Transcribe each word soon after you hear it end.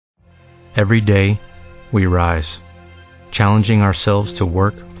Every day, we rise, challenging ourselves to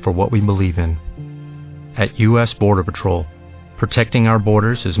work for what we believe in. At U.S. Border Patrol, protecting our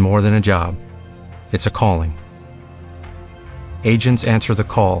borders is more than a job. It's a calling. Agents answer the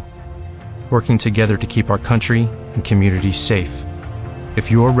call, working together to keep our country and communities safe. If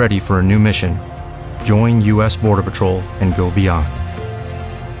you're ready for a new mission, join U.S. Border Patrol and go beyond.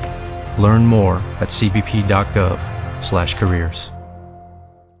 Learn more at cbp.gov/careers.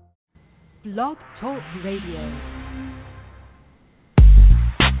 Blog Talk Radio.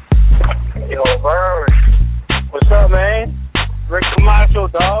 Yo, Bird. What's up, man? Rick Camacho,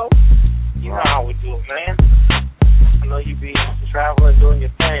 dog. You know how we do it, man. I know you be traveling, doing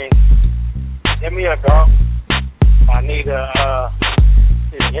your thing. Hit me up, dog. I need an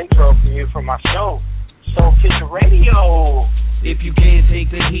intro for you for my show. Soul Kitchen Radio. If you can't take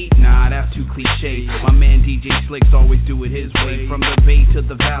the heat, nah, that's too cliche. My man DJ Slick's always do it his way. From the bay to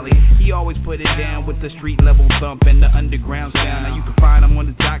the valley, he always put it down with the street level thump and the underground sound. Now you can find him on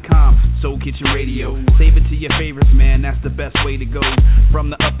the .com, Soul Kitchen Radio. Save it to your favorites, man, that's the best way to go.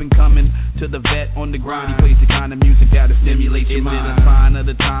 From the up and coming to the vet on the grind, he plays the kind of music that'll stimulate your mind. It's a sign of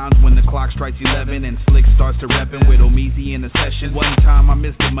the times when the clock strikes 11 and Slick starts to reppin' with Omeezy in the session. One time I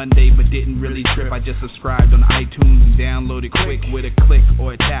missed a Monday but didn't really trip. I just subscribed on iTunes and downloaded quick. With a click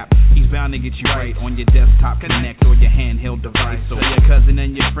or a tap, he's bound to get you right on your desktop connect or your handheld device. So tell your cousin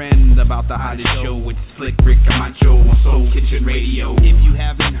and your friend about the hottest show with Slick Rick Camacho on Soul Kitchen Radio. If you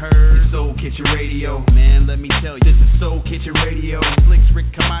haven't heard Soul Kitchen Radio, man, let me tell you, this is Soul Kitchen Radio. Slick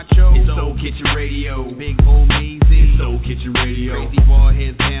Rick Camacho, it's Soul Kitchen Radio. Big Omeezy, it's Soul Kitchen Radio. Crazy ball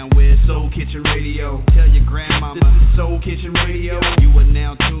heads down with Soul Kitchen Radio. Tell your grandmama, this is Soul Kitchen Radio. You are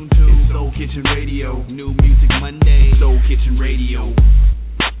now tuned to Soul Kitchen Radio. New music Monday, Soul Kitchen Radio.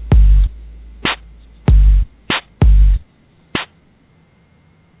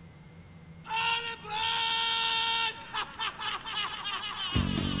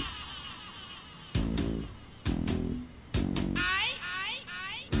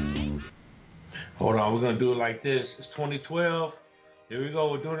 Hold on, we're going to do it like this. It's 2012. Here we go.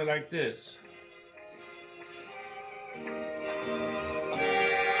 We're doing it like this.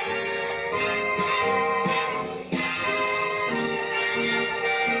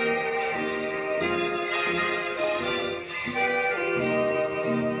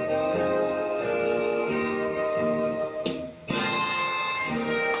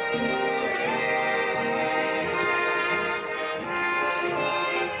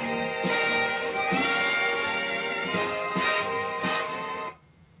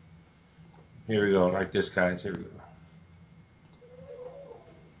 Here we go, like this, guys. Here we go.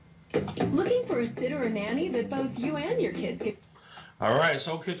 Looking for a sitter or nanny that both you and your kids can... All right,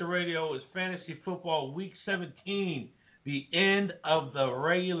 Soul Kitchen Radio is Fantasy Football Week 17, the end of the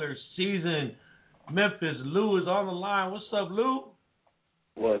regular season. Memphis Lou is on the line. What's up, Lou?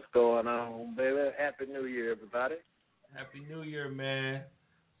 What's going on, baby? Happy New Year, everybody. Happy New Year, man.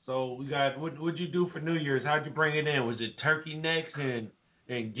 So we got, what'd you do for New Year's? How'd you bring it in? Was it turkey necks and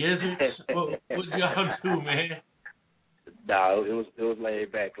gizzards? What y'all do, man? No, it was laid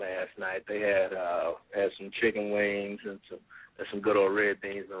back last night. They had some chicken wings and some good old red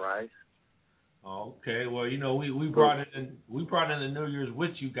beans and rice. Okay, well, you know, we brought in the New Year's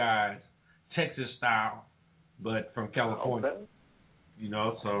with you guys, Texas style, but from California. Okay. You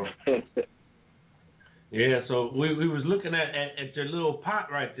know, so yeah. So we was looking at your little pot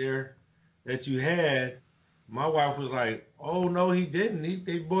right there that you had. My wife was like, "Oh no, he didn't.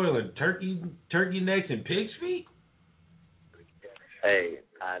 They boiling turkey necks and pig's feet." Hey,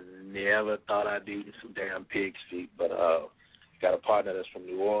 I never thought I'd eat some damn pig's feet, but got a partner that's from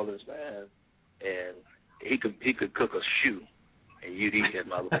New Orleans, man, and he could cook a shoe, and you'd eat that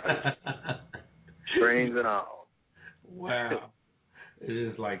motherfucker, strings and all. Wow, it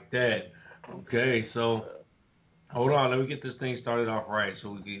is like that. Okay, so hold on, let me get this thing started off right,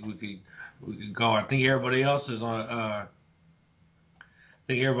 so we can go. I think everybody else is on. I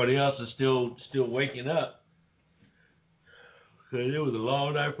think everybody else is still waking up. Cause it was a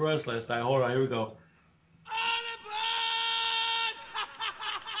long night for us last night. Hold on, here we go.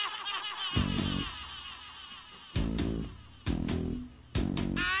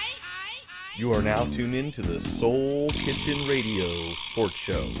 You are now tuned in to the Soul Kitchen Radio Sports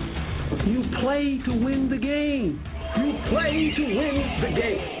Show. You play to win the game. You play to win the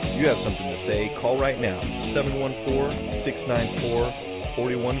game. You have something to say, call right now.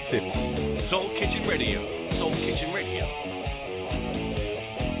 714-694-4150. Soul Kitchen Radio. Soul Kitchen Radio.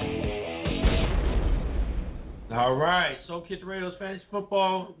 All right, Soul Kitchen Radio's Fantasy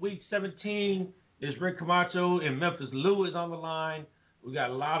Football Week 17 is Rick Camacho and Memphis Lou is on the line. We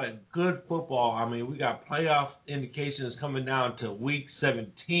got a lot of good football. I mean, we got playoff indications coming down to week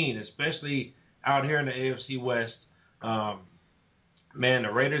 17, especially out here in the AFC West. Man,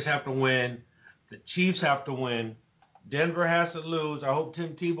 the Raiders have to win. The Chiefs have to win. Denver has to lose. I hope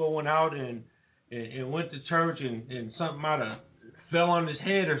Tim Tebow went out and went to church and something might have fell on his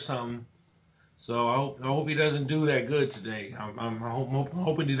head or something. So I hope he doesn't do that good today. I'm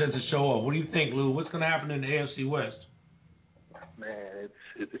hoping he doesn't show up. What do you think, Lou? What's going to happen in the AFC West? Man,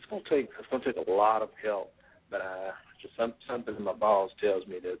 it's going to take a lot of help, but just something in my balls tells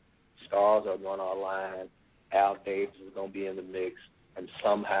me that stars are going to align. Al Davis is going to be in the mix, and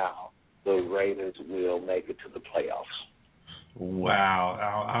somehow the Raiders will make it to the playoffs. Wow,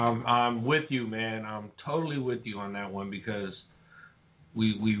 I'm with you, man. I'm totally with you on that one because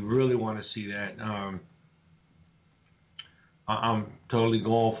we really want to see that. I'm totally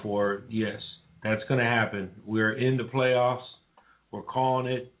going for it. Yes, that's going to happen. We're in the playoffs. We're calling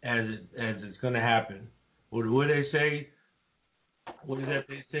it as it's going to happen. What do they say? What is that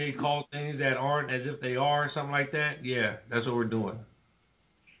they say? Call things that aren't as if they are, or something like that? Yeah, that's what we're doing.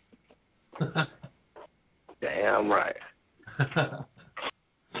 Damn right.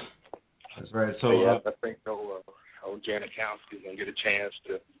 That's right. So yeah, I think old Janikowski's going to get a chance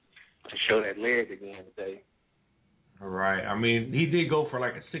to show that leg again today. All right. I mean, he did go for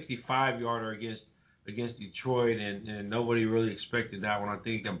like a 65-yarder against Detroit, and nobody really expected that one. I think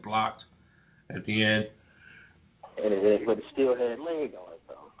he got blocked at the end. But it still had leg on it,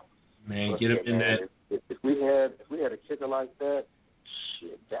 though. Man, get him in that. If we had a kicker like that,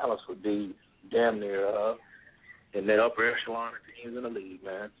 shit, Dallas would be damn near in that upper echelon of teams in the league,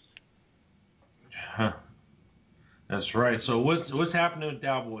 man. Huh. That's right. So what's happening with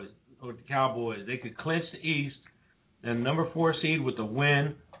the Cowboys? They could clinch the East, and number 4 seed with a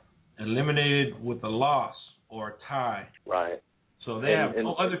win, eliminated with a loss or a tie. Right. So they have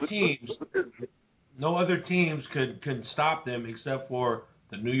no other teams. No other teams could stop them except for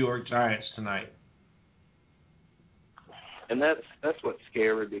the New York Giants tonight. And that's what's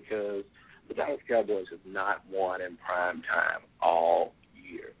scary because the Dallas Cowboys have not won in prime time all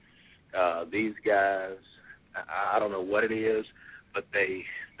year. These guys, I don't know what it is, but they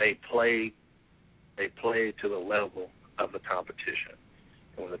play to the level of the competition.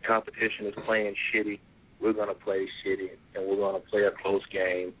 And when the competition is playing shitty, we're going to play shitty, and we're going to play a close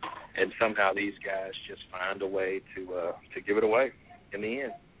game, and somehow these guys just find a way to give it away in the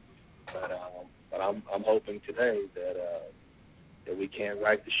end. But I'm hoping today that we can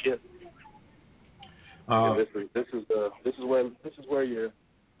right the ship. This is where your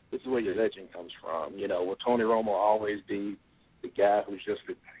legend comes from. You know, will Tony Romo always be the guy who's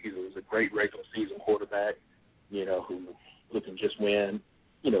he's a great regular season quarterback, you know, who can just win,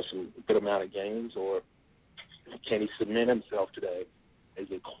 you know, some good amount of games, or can he cement himself today as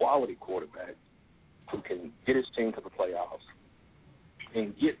a quality quarterback who can get his team to the playoffs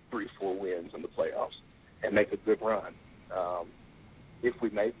and get 3-4 wins in the playoffs and make a good run? If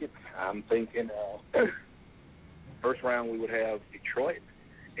we make it, I'm thinking first round we would have Detroit,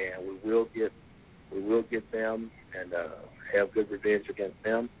 and we will get them and have good revenge against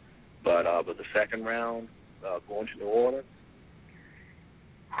them. But the second round, going to New Orleans,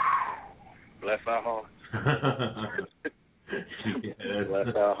 bless our hearts.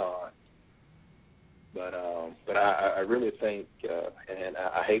 Bless our hearts. But I really think, and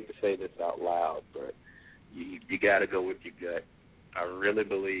I hate to say this out loud, but you got to go with your gut. I really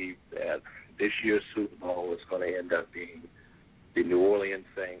believe that this year's Super Bowl is going to end up being the New Orleans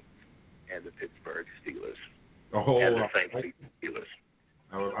Saints and the Pittsburgh Steelers. And the Saints Steelers.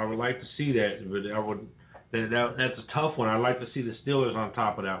 I would like to see that, but that's a tough one. I'd like to see the Steelers on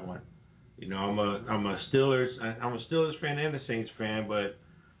top of that one. You know, I'm a Steelers fan and a Saints fan, but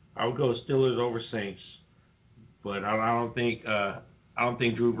I would go Steelers over Saints. But I don't think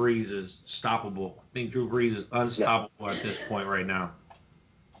Drew Brees is stoppable. I think Drew Brees is unstoppable at this point right now.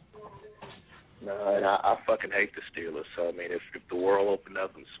 No, and I fucking hate the Steelers. So I mean, if the world opened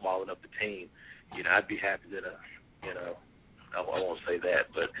up and swallowed up the team, you know, I'd be happy that you know, I won't say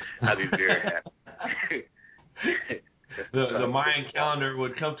that, but I'd be very happy. The Mayan calendar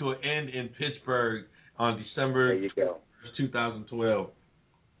would come to an end in Pittsburgh on December 2012.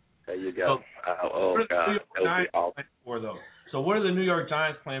 There you go. Oh God, that would be awesome. So what are the New York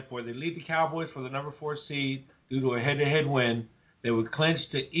Giants playing for? They lead the Cowboys for the number 4 seed due to a head-to-head win. They would clinch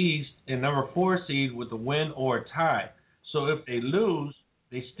the East and number 4 seed with a win or a tie. So if they lose,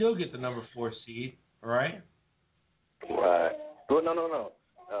 they still get the number 4 seed, all right? Right. Well, no.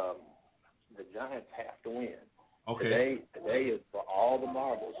 The Giants have to win. Okay. Today is for all the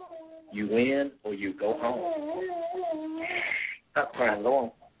marbles. You win or you go home. Stop crying. Go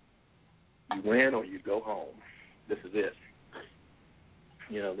on. You win or you go home. This is it.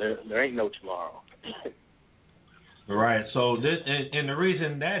 You know, there ain't no tomorrow. Right. So this and the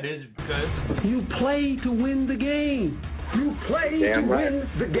reason that is because you play to win the game. You play Damn to right. win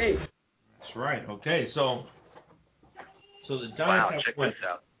the game. That's right. Okay. So the Giants Wow, have check won. this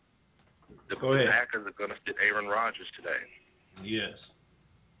out. The Go ahead. Packers are going to sit Aaron Rodgers today. Yes.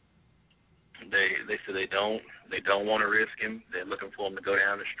 They said they don't want to risk him. They're looking for him to go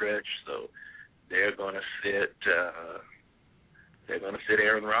down the stretch, so they're going to sit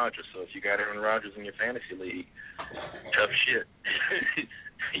Aaron Rodgers. So if you got Aaron Rodgers in your fantasy league, tough shit.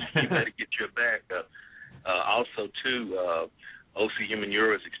 You better get your backup. Also, too, O.C.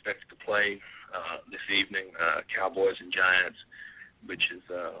 Humanura is expected to play this evening, Cowboys and Giants, which is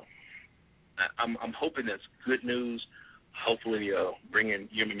I'm hoping that's good news. Hopefully, bringing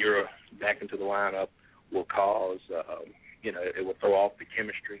Humanura back into the lineup will cause, it will throw off the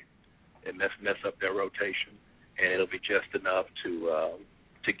chemistry and mess up their rotation, and it'll be just enough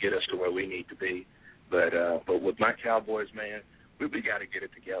to get us to where we need to be. But with my Cowboys, man, we got to get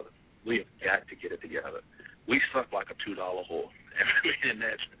it together. We have got to get it together. We suck like a $2 whore, and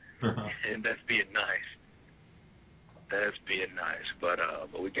that's being nice. That's being nice, but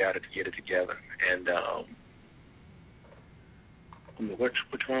we got to get it together. And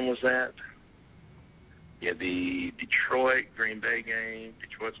which one was that? Yeah, the Detroit Green Bay game.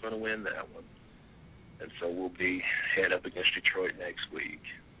 Detroit's going to win that one, and so we'll be head up against Detroit next week.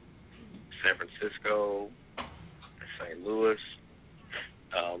 San Francisco, St. Louis.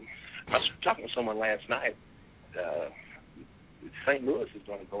 I was talking to someone last night. St. Louis is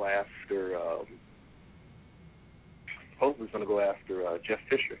going to go after. Hopefully, is going to go after Jeff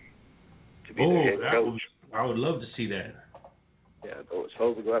Fisher to be the head coach. I would love to see that. Yeah, it's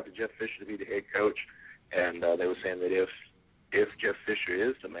supposed to go after Jeff Fisher to be the head coach, and they were saying that if Jeff Fisher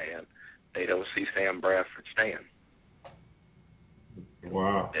is the man, they don't see Sam Bradford staying.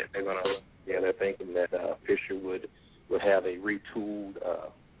 Wow. They're thinking that Fisher would have a retooled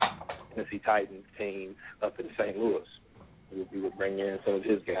Tennessee Titans team up in St. Louis. We would bring in some of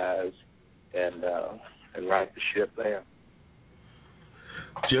his guys and right the ship there.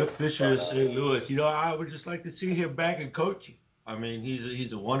 Jeff Fisher in St. Louis. I would just like to see him back in coaching. I mean,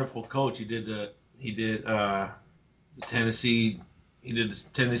 he's a wonderful coach. He did the Tennessee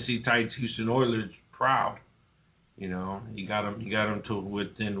Titans Houston Oilers proud. He got him to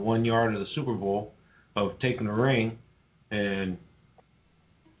within 1 yard of the Super Bowl of taking the ring,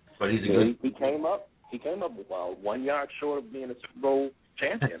 but he's a good. He came up 1 yard short of being a Super Bowl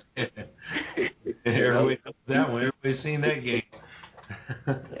champion. Everybody knows that one. Everybody's seen that game.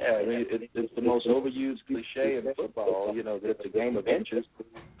 Yeah, I mean, it's the most overused cliche in football, that it's a game of inches.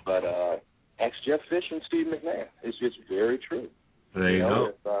 But ask Jeff Fisher and Steve McNair. It's just very true. There you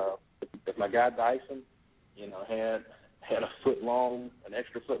go. If my guy Dyson, had an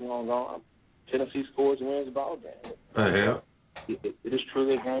extra foot long arm, Tennessee scores and wins the ball game. Yeah. It is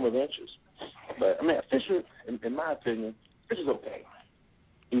truly a game of inches. But I mean, Fisher, in my opinion, Fisher's okay.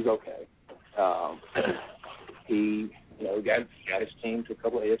 He's okay. He got his team to a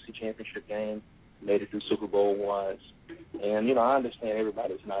couple of AFC Championship games, made it through Super Bowl once. And, I understand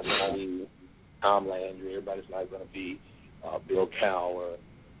everybody's not going to be Tom Landry, everybody's not going to be Bill Cowher,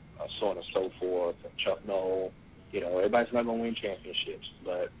 so on and so forth, and Chuck Noll. Everybody's not going to win championships.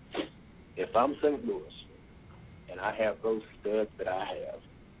 But if I'm St. Louis and I have those studs that I have,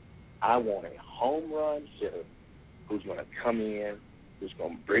 I want a home run hitter who's going to come in, who's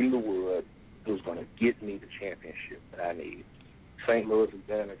going to bring the wood, who's going to get me the championship that I need. St. Louis has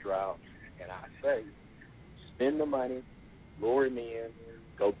been in a drought, and I say, spend the money, lure him in,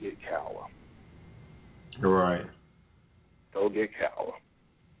 go get Cowher. Right. Go get Cowher.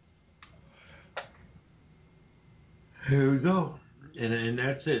 Here we go, and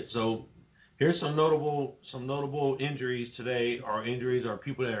that's it. So here's some notable injuries today. Our injuries are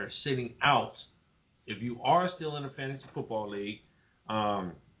people that are sitting out. If you are still in a fantasy football league,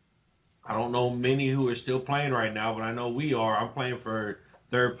 I don't know many who are still playing right now, but I know we are. I'm playing for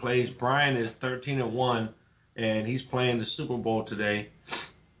third place. Brian is 13-1, and he's playing the Super Bowl today.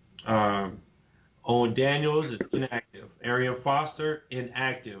 Owen Daniels is inactive. Arian Foster,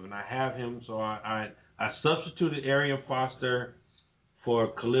 inactive. And I have him, so I substituted Arian Foster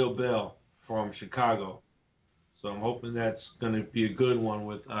for Khalil Bell from Chicago. So I'm hoping that's going to be a good one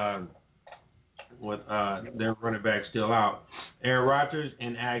with their running back still out. Aaron Rodgers,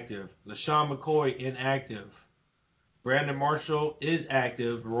 inactive. LaShawn McCoy, inactive. Brandon Marshall is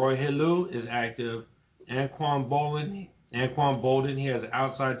active. Roy Helu is active. Anquan Bolin Anquan Bolden, he has an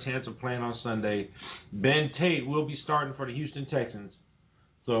outside chance of playing on Sunday. Ben Tate will be starting for the Houston Texans.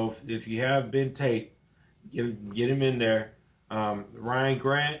 So if you have Ben Tate, get him in there. Ryan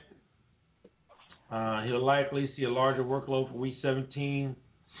Grant, he'll likely see a larger workload for Week 17.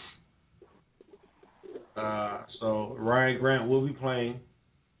 So Ryan Grant will be playing.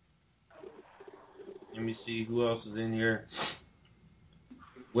 Let me see who else is in here.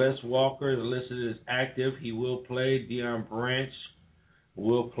 Wes Walker is listed as active. He will play. Deion Branch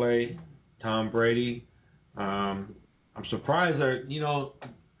will play. Tom Brady. I'm surprised that,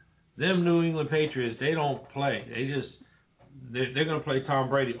 them New England Patriots, they don't play. They're going to play Tom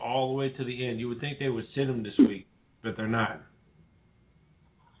Brady all the way to the end. You would think they would sit him this week, but they're not.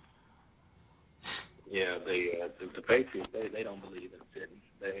 Yeah, the Patriots, they don't believe in sitting.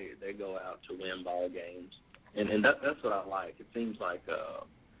 They go out to win ball games, and that's what I like. It seems like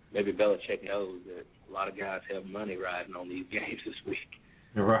maybe Belichick knows that a lot of guys have money riding on these games this week.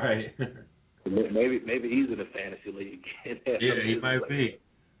 Right. maybe he's in a fantasy league. Yeah, he might be.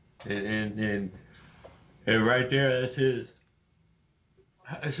 And right there,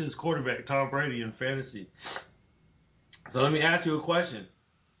 that's his quarterback, Tom Brady, in fantasy. So let me ask you a question.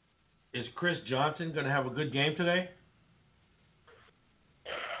 Is Chris Johnson going to have a good game today?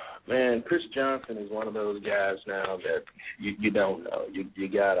 Man, Chris Johnson is one of those guys now that you don't know. You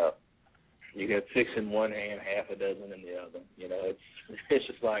got six in one hand, half a dozen in the other. It's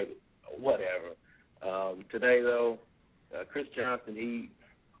just like whatever. Today though, Chris Johnson,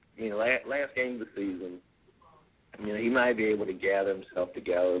 last game of the season, he might be able to gather himself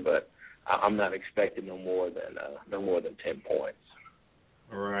together, but I'm not expecting no more than 10 points.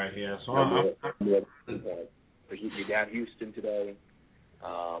 All right, yeah. So you got Houston today.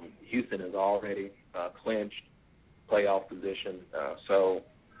 Houston has already clinched playoff position. So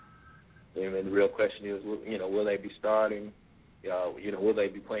the real question is, will they be starting? Will they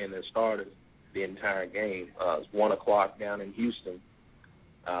be playing their starters the entire game? It's 1:00 down in Houston.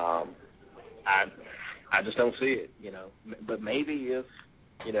 I just don't see it, But maybe if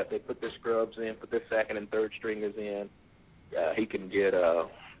they put their scrubs in, put their second and third stringers in, he can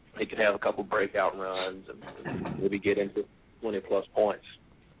have a couple breakout runs and maybe get into 20-plus points.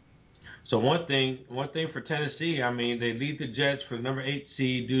 So one thing for Tennessee, they lead the Jets for the number 8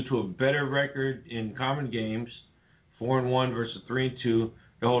 seed due to a better record in common games, 4-1 versus 3-2.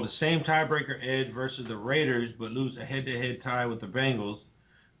 They hold the same tiebreaker edge versus the Raiders, but lose a head-to-head tie with the Bengals.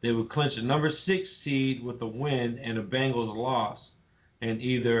 They would clinch the number 6 seed with a win and a Bengals loss, and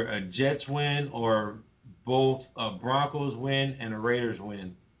either a Jets win or both a Broncos win and a Raiders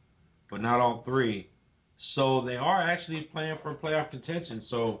win, but not all three. So they are actually playing for playoff contention.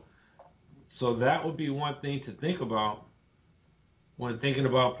 So that would be one thing to think about when thinking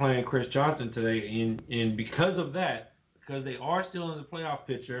about playing Chris Johnson today. And because of that, because they are still in the playoff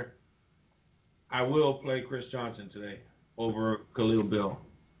picture, I will play Chris Johnson today over Khalil Bill.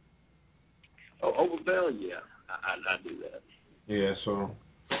 Oh, over Bill, yeah, I do that. Yeah, so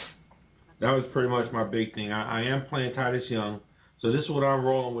that was pretty much my big thing. I am playing Titus Young, so this is what I'm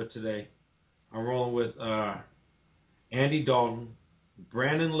rolling with today. I'm rolling with Andy Dalton,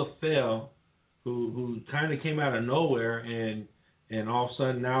 Brandon LaFell, who kind of came out of nowhere, and all of a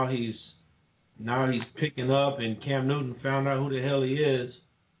sudden now he's picking up, and Cam Newton found out who the hell he is.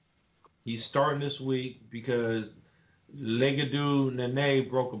 He's starting this week because Legadou Nene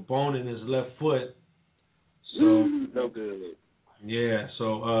broke a bone in his left foot. So no good. Yeah,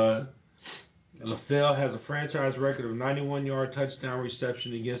 so LaFell has a franchise record of 91-yard touchdown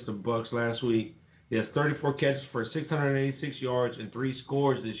reception against the Bucks last week. He has 34 catches for 686 yards and 3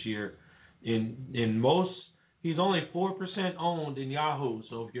 scores this year. In most, he's only 4% owned in Yahoo.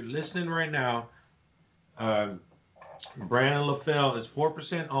 So if you're listening right now, Brandon LaFell is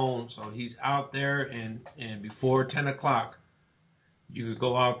 4% owned. So he's out there, and before 10 o'clock, you could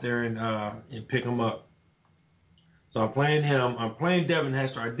go out there and pick him up. So I'm playing him. I'm playing Devin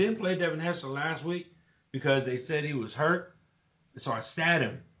Hester. I didn't play Devin Hester last week because they said he was hurt. So I sat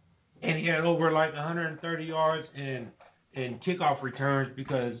him. And he had over like 130 yards and kickoff returns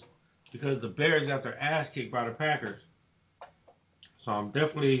because the Bears got their ass kicked by the Packers. So I'm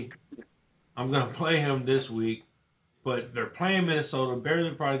going to play him this week. But they're playing Minnesota. The Bears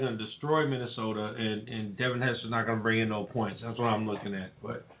are probably going to destroy Minnesota, and Devin Hester's not going to bring in no points. That's what I'm looking at.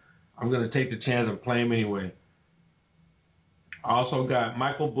 But I'm going to take the chance and play him anyway. I also got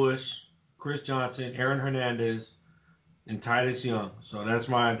Michael Bush, Chris Johnson, Aaron Hernandez, and Titus Young. So that's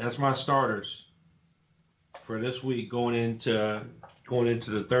my starters for this week going into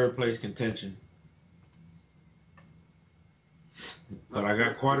the third place contention. But I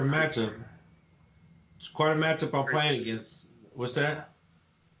got quite a matchup. It's quite a matchup I'm playing against. What's that?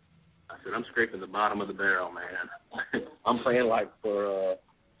 I said I'm scraping the bottom of the barrel, man. I'm playing like for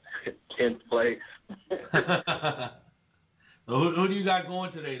 10th place. So who do you got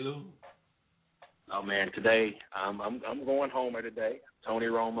going today, Lou? Oh man, today I'm going homer today. Tony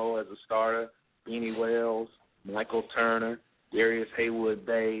Romo as a starter, Beanie Wells, Michael Turner, Darius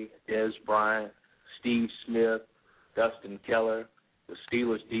Haywood-Bay, Des Bryant, Steve Smith, Dustin Keller, the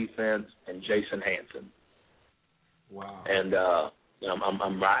Steelers defense, and Jason Hanson. Wow. And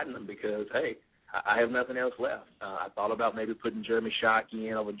I'm riding them because, hey, I have nothing else left. I thought about maybe putting Jeremy Shockey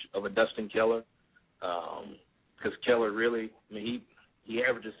in over Dustin Keller because Keller really, I mean, he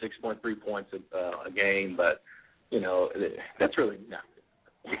averages 6.3 points a game, but, that's really nothing.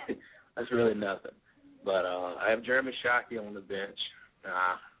 That's really nothing. But I have Jeremy Shockey on the bench.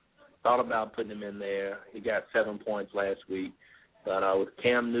 Thought about putting him in there. He got 7 points last week. But with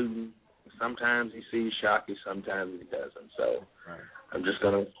Cam Newton, sometimes he sees Shockey, sometimes he doesn't. So I'm just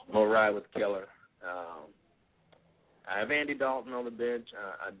going to ride with Keller. I have Andy Dalton on the bench.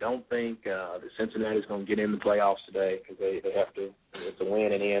 I don't think that Cincinnati's going to get in the playoffs today because they have to. It's a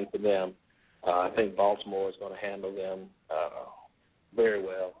win and end for them. I think Baltimore is going to handle them very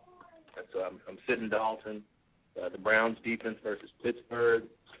well. And so I'm sitting Dalton. The Browns defense versus Pittsburgh.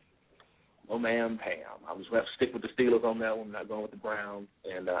 Oh, man, Pam. I was going to stick with the Steelers on that one, not going with the Browns.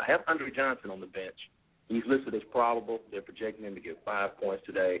 And I have Andre Johnson on the bench. He's listed as probable. They're projecting him to get 5 points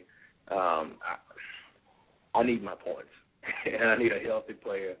today. I need my points, and I need a healthy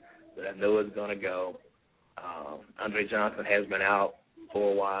player that I know is going to go. Andre Johnson has been out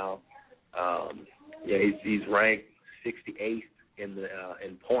for a while. He's ranked 68th in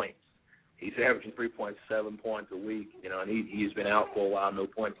points. He's averaging 3.7 points a week, and he's been out for a while, no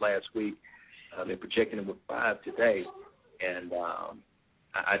points last week. They're projecting him with 5 today, and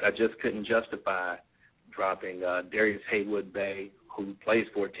I just couldn't justify dropping Darius Haywood-Bay, who plays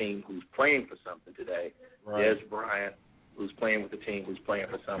for a team who's playing for something today, Des Bryant, who's playing with the team who's playing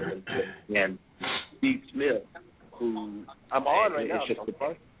for something, and Steve Smith, who I'm on right now. Steve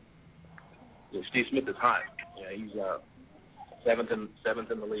Smith is hot. Yeah, he's seventh in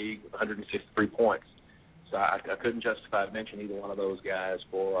the league with 163 points. So I couldn't justify mentioning either one of those guys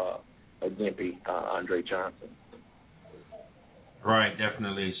for a gimpy Andre Johnson. Right,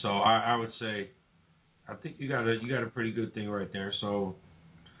 definitely. So I would say, I think you got a pretty good thing right there. So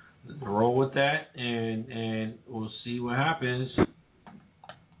roll with that, and we'll see what happens.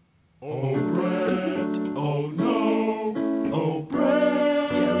 Oh, Brett. Oh, no. Oh,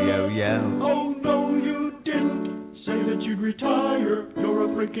 Brett. Yeah. Oh, no, you didn't say that you'd retire. You're a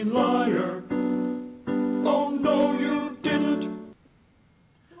freaking liar. Oh, no, you didn't.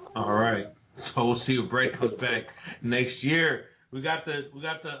 All right. So we'll see if Brett comes back next year. We got the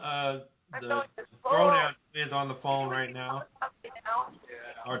Throwdown twins on the phone right now.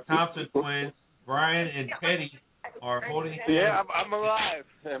 Our Thompson twins, Brian and Teddy, are holding hands. Yeah, I'm alive.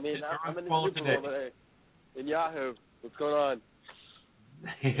 I mean, I'm in the phone Super today. Bowl today. In Yahoo. What's going on?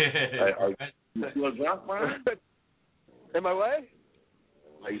 Are you still drunk, Brian? Am I what?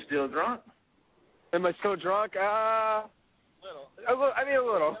 Are you still drunk? Am I still drunk? A little.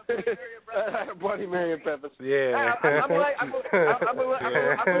 Bloody Mary and Peppers. Yeah. I'm a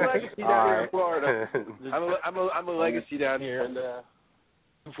legacy down here in Florida. I'm a legacy down here in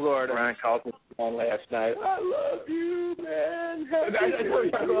Florida. Brian called me on last night. I love you, man. I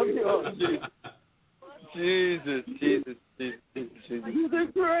love you. Oh, Jesus. You're the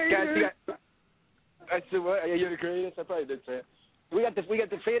greatest. I said, what? You're the greatest? I probably did say it. We got the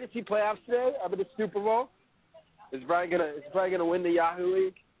fantasy playoffs today. I'm in the Super Bowl. Is Brian gonna win the Yahoo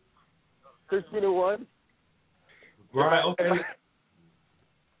League? 13-1. Brian, okay.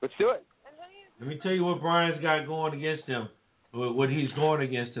 Let's do it. Let me tell you what Brian's got going against him, what he's going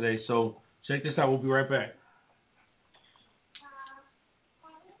against today. So check this out. We'll be right back.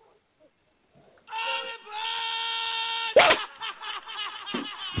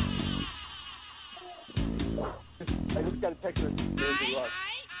 I just got a text message.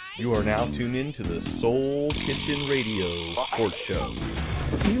 You are now tuned in to the Soul Kitchen Radio Sports Show.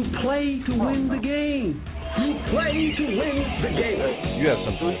 You play to win the game. You play to win the game. You have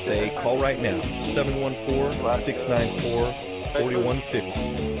something to say, call right now.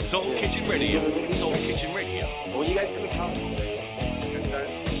 714-694-4150. Soul Kitchen Radio. Soul Kitchen Radio. When you guys gonna come?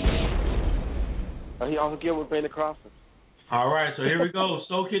 I'll hook you up with Brandon Crawford. All right, so here we go.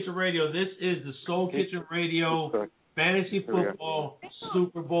 Soul Kitchen Radio. This is the Soul Kitchen Radio Fantasy Football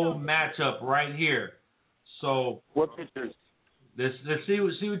Super Bowl matchup right here. So what pictures? Let's see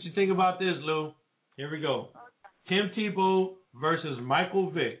what you think about this, Lou. Here we go. Tim Tebow versus Michael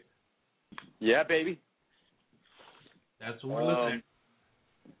Vick. Yeah, baby. That's what we're looking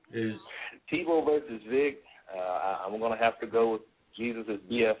at. Is Tebow versus Vic. I'm going to have to go with Jesus'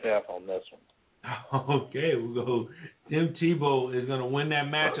 BFF on this one. Okay, we'll go. Tim Tebow is going to win that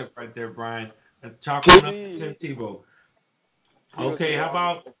matchup right there, Brian. Let's chalk it up to Tim Tebow. Okay, how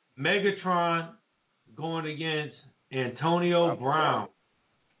about Megatron going against Antonio Brown?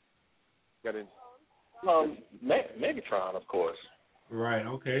 Got it. Megatron, of course. Right,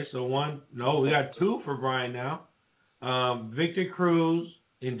 okay, so we got two for Brian now. Victor Cruz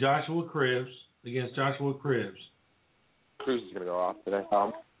and Joshua Cribbs against Joshua Cribbs. Cruz is going to go off today.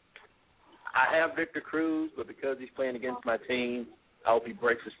 I have Victor Cruz, but because he's playing against my team, I hope he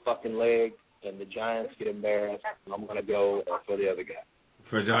breaks his fucking leg and the Giants get embarrassed, and I'm going to go for the other guy.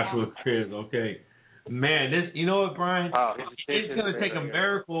 For Joshua Cribbs, okay. Man, you know what, Brian? It's going to take a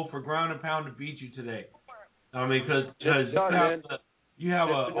miracle for ground and pound to beat you today. I mean, because you have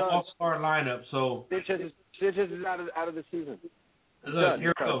an all-star lineup, so... Sanchez is out of the season. Look,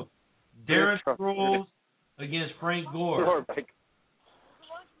 here we go. Darren Sproles against Frank Gore.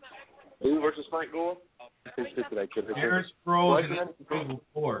 Who versus Frank Gore? Darren Sproles against Frank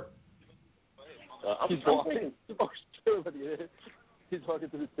Gore. He's walking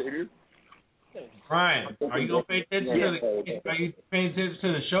to the stadium. Brian, are you gonna pay attention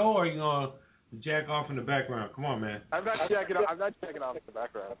to the show, or are you gonna jack off in the background? Come on, man. I'm not checking off in the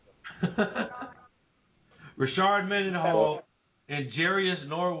background. Rashard Mendenhall and Jarius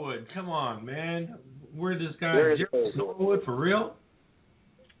Norwood. Come on, man. Where this guy? Jarius Norwood for real?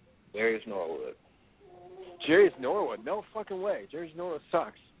 Jarius Norwood. Jarius Norwood? No fucking way. Jarius Norwood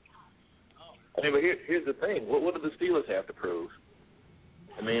sucks. I mean, but here's the thing. What do the Steelers have to prove?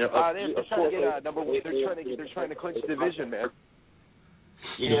 I mean, they're trying to get number one. They're trying to clinch the division, man.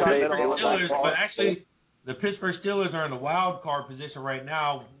 But actually, the Pittsburgh Steelers are in the wild card position right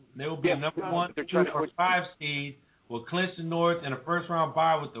now. They will be number 1, 2, or 5 seed. Will clinch the North and a first-round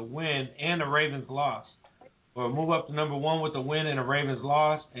bye with the win and the Ravens loss. Or move up to number 1 with the win and the Ravens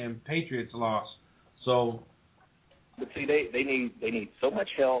loss and Patriots loss. So, but see, they need so much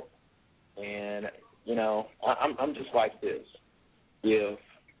help, and you know, I'm just like this. If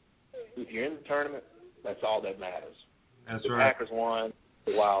you're in the tournament, that's all that matters. That's the right. Packers won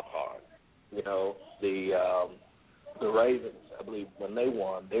the wild card. You know, the Ravens, I believe, when they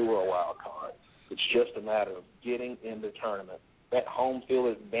won, they were a wild card. It's just a matter of getting in the tournament. That home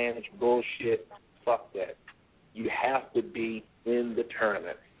field advantage bullshit, fuck that. You have to be in the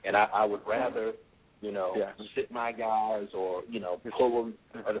tournament. And I would rather, you know, sit my guys or, you know, pull them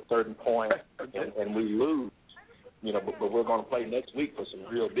at a certain point and we lose. You know, but we're going to play next week for some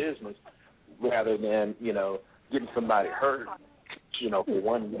real business rather than, you know, getting somebody hurt, you know, for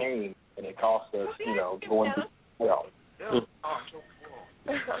one game and it costs us, you know, going to, well. So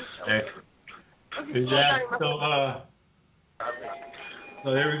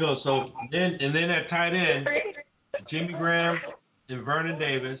there we go. So then at tight end, Jimmy Graham and Vernon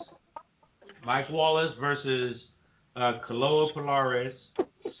Davis, Mike Wallace versus Kaloa Polaris,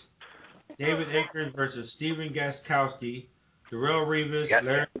 David Akers versus Stephen Gostkowski, Darrell Revis,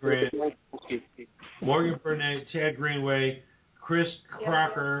 Larry Grant, Morgan Burnett, Chad Greenway, Chris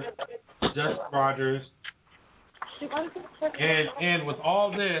Crocker, Dustin Rogers, and with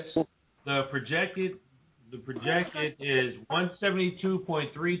all this, the projected is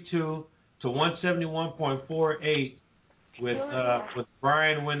 172.32 to 171.48 with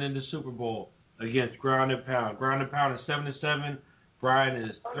Brian winning the Super Bowl against Ground and Pound. Ground and Pound is 7-7. Brian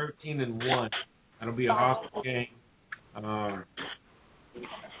is 13-1. That'll be an awesome game.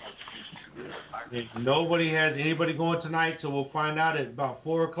 Nobody has anybody going tonight, so we'll find out at about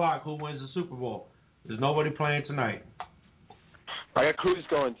 4:00 who wins the Super Bowl. There's nobody playing tonight. I got Cruz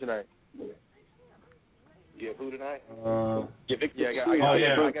going tonight. You have who tonight? I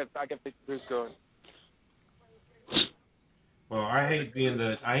got Victor Cruz going. Well, I hate being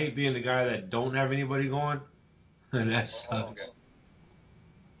the guy that don't have anybody going. That sucks. Okay.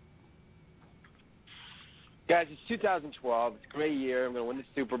 Guys, it's 2012. It's a great year. I'm going to win the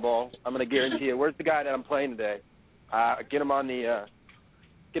Super Bowl. I'm going to guarantee it. Where's the guy that I'm playing today? Get him on the air.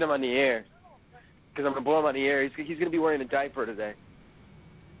 Because I'm going to blow him on the air. He's going to be wearing a diaper today.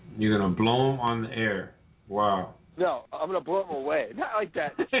 You're going to blow him on the air. Wow. No, I'm going to blow him away. Not like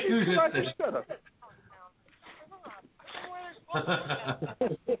that. Shut up.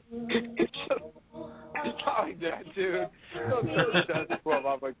 It's not like that, dude. Don't blow him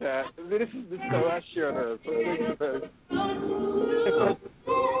up like that. This is the last year on Earth. It's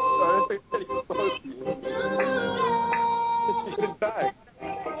been back.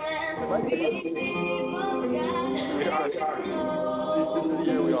 This is the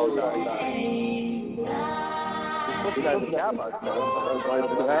year we all die. That's the Cowboys. That's why it's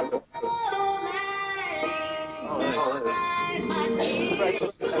going to happen.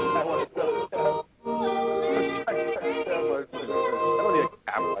 I don't need a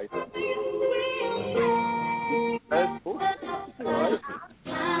cap license. That's cool.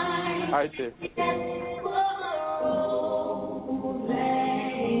 I see.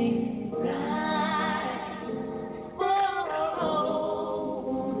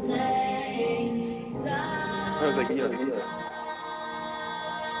 I was like, yeah,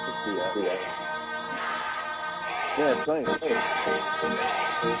 it's nice.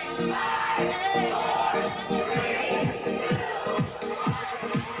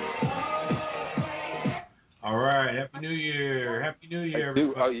 All right, Happy New Year. Happy New Year,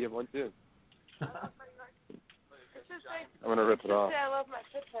 everybody. Oh, you have one too. I'm going to rip it off.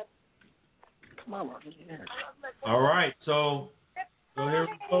 Come on, Mark. All right, so here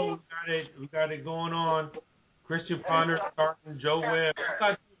we go. We got it going on. Christian Ponder starting, Joe Webb. I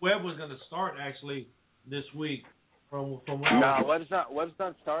thought Webb was going to start actually this week. From no, Webb's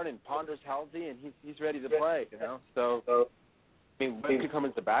not starting. Ponder's healthy and he's ready to play. You know, so I mean, Webb could come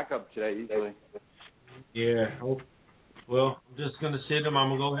as a backup today easily. Yeah. Well, I'm just going to sit him. I'm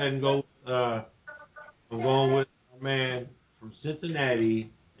going to go ahead and go. I'm going with my man from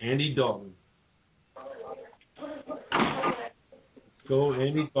Cincinnati, Andy Dalton. Let's go,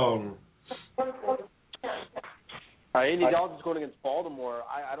 Andy Dalton. Andy Dalton's going against Baltimore.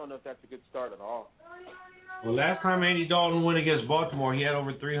 I don't know if that's a good start at all. Well, last time Andy Dalton went against Baltimore, he had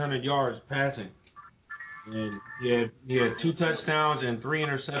over 300 yards passing. And he had 2 touchdowns and 3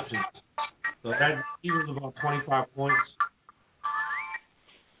 interceptions. So that equals about 25 points.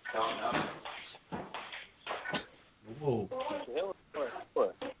 Whoa.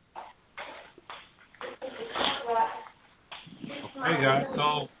 Okay, guys.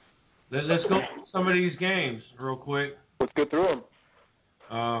 So let's go through some of these games real quick. Let's go through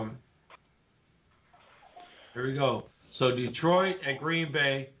them. Here we go. So Detroit at Green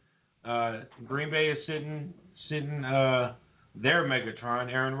Bay. Green Bay is sitting their Megatron,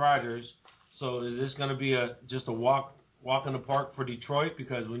 Aaron Rodgers. So is this going to be just a walk in the park for Detroit,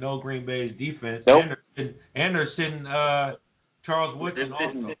 because we know Green Bay's defense? Nope. And they're sitting Charles Woodson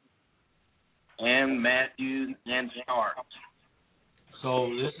also. And Matthews and Starks. So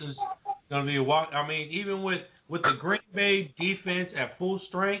this is going to be a walk. I mean, even with the Green Bay defense at full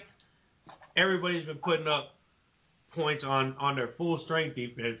strength, everybody's been putting up points on their full strength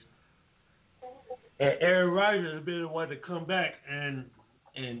defense. And Aaron Rodgers has been the one to come back and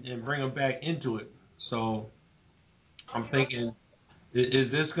bring them back into it. So I'm thinking,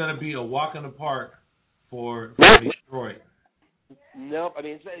 is this going to be a walk in the park for Detroit? Nope. I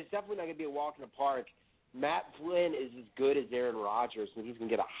mean, it's definitely not going to be a walk in the park. Matt Flynn is as good as Aaron Rodgers, and he's going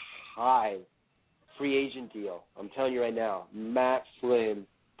to get a high free agent deal. I'm telling you right now. Matt Flynn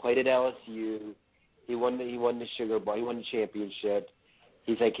played at LSU. He won the Sugar Bowl. He won the championship.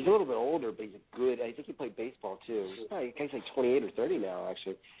 He's a little bit older, but he's a good. I think he played baseball too. He's like 28 or 30 now,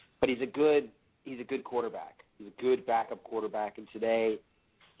 actually. But he's a good quarterback. He's a good backup quarterback, and today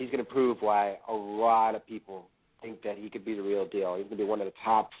he's going to prove why a lot of people think that he could be the real deal. He's going to be one of the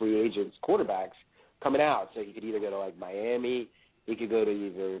top free agents quarterbacks coming out. So he could either go to like Miami, he could go to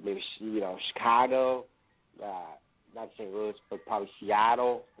either maybe Chicago, not St. Louis, but probably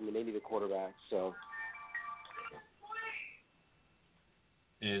Seattle. I mean, they need a quarterback. So.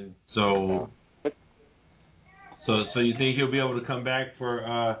 And so you think he'll be able to come back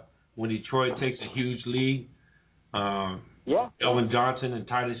for when Detroit takes a huge lead? Yeah. Elvin Johnson and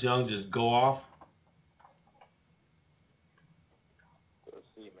Titus Young just go off. Let's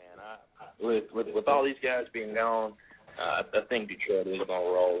see, man. With all these guys being gone, I think Detroit is going to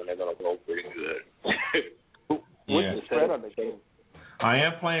roll, and they're going to roll pretty good. What's the spread on the game? I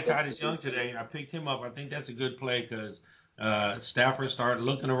am playing Titus Young today. I picked him up. I think that's a good play because Stafford started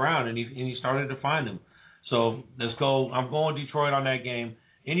looking around, and he started to find him. So let's go. I'm going Detroit on that game.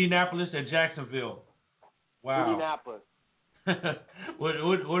 Indianapolis at Jacksonville. Wow. Indianapolis. What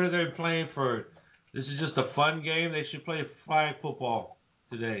are they playing for? This is just a fun game. They should play flag football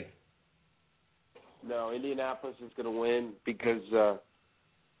today. No, Indianapolis is going to win because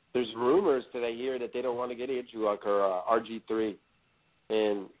there's rumors that I hear that they don't want to get Andrew Luck or RG3.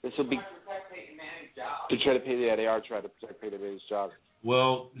 And this will be to try to pay. Yeah, they are trying to pay the man's job.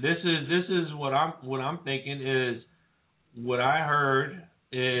 Well, this is what I'm thinking is what I heard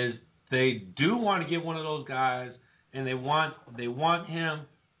is they do want to get one of those guys, and they want him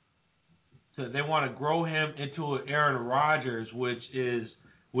to they want to grow him into an Aaron Rodgers, which is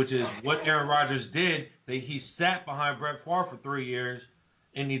what Aaron Rodgers did. He sat behind Brett Favre for 3 years,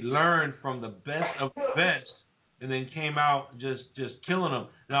 and he learned from the best of the best and then came out just killing them.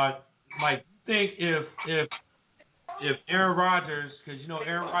 Now, Mike, think if Aaron Rodgers, because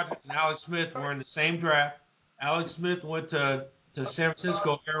Aaron Rodgers and Alex Smith were in the same draft. Alex Smith went to San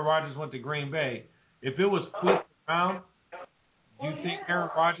Francisco. Aaron Rodgers went to Green Bay. If it was flipped around, do you think Aaron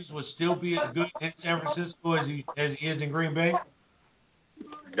Rodgers would still be as good in San Francisco as he is in Green Bay?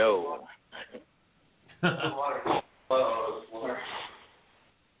 No.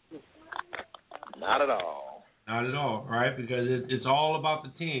 Not at all. Not at all, right? Because it's all about the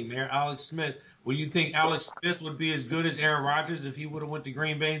team. Alex Smith. Will you think Alex Smith would be as good as Aaron Rodgers if he would have went to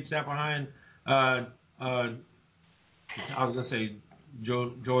Green Bay and sat behind? I was gonna say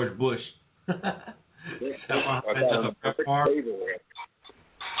George Bush.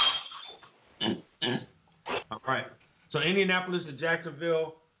 All right. So Indianapolis to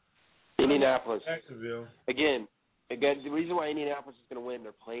Jacksonville. Indianapolis. Jacksonville. Again, the reason why Indianapolis is going to win,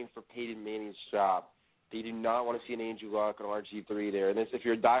 they're playing for Peyton Manning's job. They do not want to see an Andrew Luck and RG3 there. And if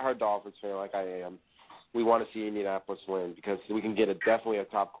you're a diehard Dolphins fan like I am, we want to see Indianapolis win because we can get definitely a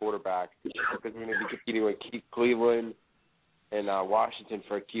top quarterback because we're going to be competing with Cleveland and Washington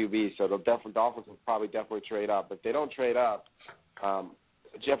for a QB. So the Dolphins will probably definitely trade up. But if they don't trade up,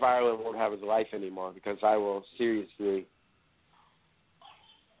 Jeff Ireland won't have his life anymore because I will seriously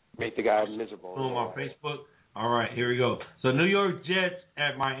make the guy miserable. Boom on Facebook. All right, here we go. So New York Jets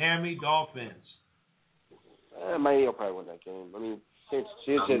at Miami Dolphins. Miami will probably win that game. I mean, Jets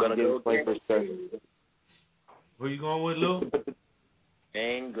is going to play for sure. Where you going with, Lou?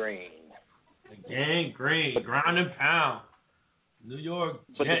 Gang Green. The Gang Green. Ground and pound. New York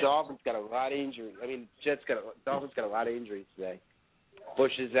Jets. But the Dolphins got a lot of injuries. I mean, Dolphins got a lot of injuries today.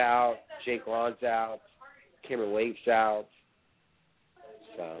 Bush is out. Jake Long's out. Cameron Wake's out.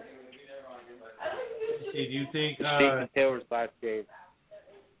 So. Do you think Jason Taylor's last game?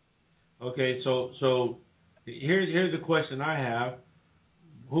 Okay, so here's the question I have: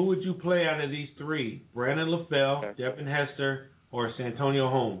 who would you play out of these three? Brandon LaFell, Devin Hester, or Santonio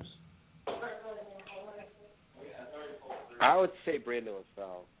Holmes? I would say Brandon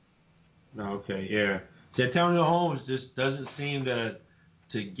LaFell. Okay, yeah. Santonio Holmes just doesn't seem to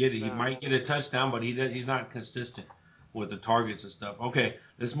get it. He might get a touchdown, but he's not consistent with the targets and stuff. Okay,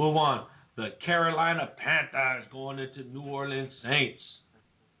 let's move on. The Carolina Panthers going into New Orleans Saints.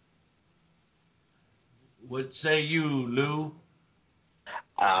 What say you, Lou?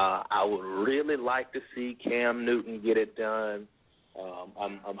 I would really like to see Cam Newton get it done.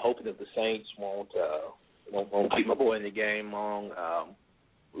 I'm hoping that the Saints won't keep my boy in the game long.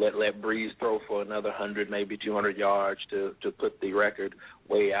 Let Breeze throw for another 100, maybe 200 yards to put the record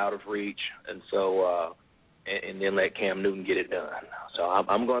way out of reach, and so and then let Cam Newton get it done. So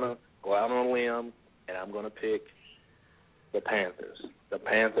I'm gonna go out on a limb and I'm gonna pick the Panthers. The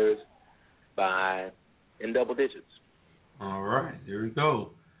Panthers in double digits. All right, there we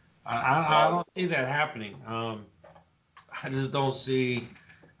go. I don't see that happening. I just don't see.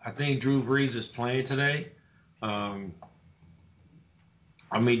 I think Drew Brees is playing today. I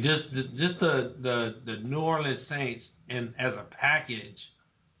mean, just the New Orleans Saints and as a package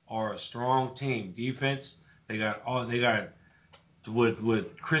are a strong team. Defense, they got with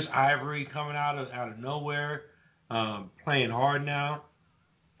Chris Ivory coming out of nowhere, playing hard now.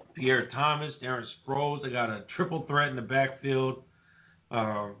 Pierre Thomas, Darren Sproles, they got a triple threat in the backfield,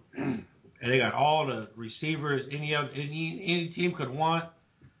 and they got all the receivers any team could want.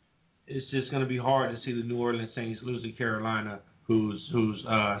 It's just going to be hard to see the New Orleans Saints lose to Carolina, who's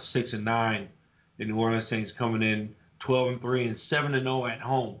 6-9. The New Orleans Saints coming in 12-3 and 7-0 at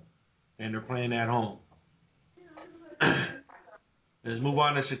home, and they're playing at home. Let's move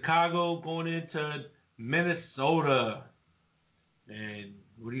on to Chicago, going into Minnesota. And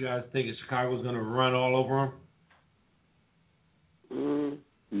what do you guys think? Is Chicago's going to run all over them?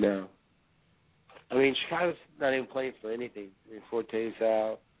 No. I mean, Chicago's not even playing for anything. I mean, Forte's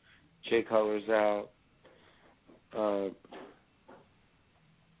out. Jay Cutler's out.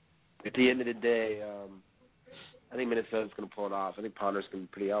 At the end of the day, I think Minnesota's going to pull it off. I think Ponder's going to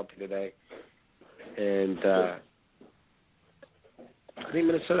be pretty healthy today. And I think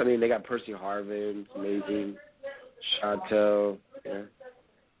Minnesota, they got Percy Harvin, amazing. Chantel, yeah.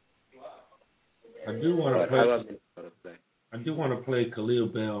 I do want to play Khalil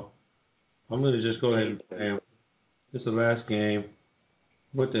Bell. I'm going to just go ahead and play him. This is the last game.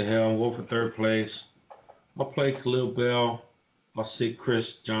 What the hell? I'm going for third place. I'll play Khalil Bell. I'll sit Chris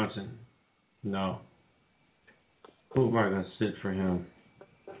Johnson. No. Who am I going to sit for him?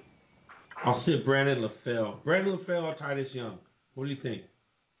 I'll sit Brandon LaFell. Brandon LaFell or Titus Young? What do you think?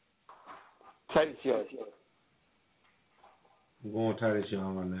 Titus Young. I'm going Titus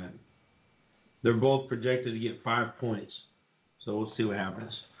Young on that. They're both projected to get 5 points. So we'll see what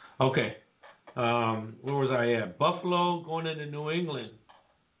happens. Okay. Where was I at? Buffalo going into New England.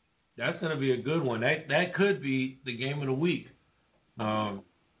 That's going to be a good one. That could be the game of the week.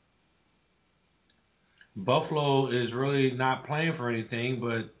 Buffalo is really not playing for anything,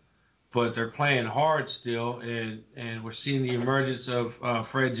 but they're playing hard still, and we're seeing the emergence of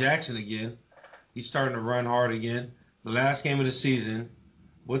Fred Jackson again. He's starting to run hard again. The last game of the season.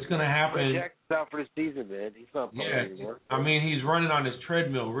 What's going to happen? Fred Jackson's out for the season, man. He's not playing anymore. I mean, he's running on his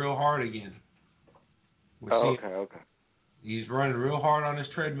treadmill real hard again. Okay. He's running real hard on his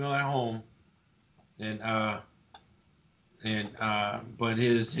treadmill at home, but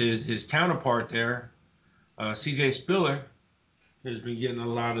his counterpart there, C.J. Spiller, has been getting a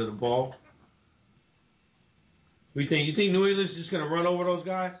lot of the ball. You think New England's just going to run over those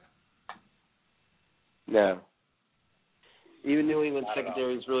guys? No. Even New England's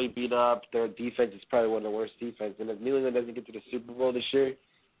secondary is really beat up. Their defense is probably one of the worst defenses. And if New England doesn't get to the Super Bowl this year,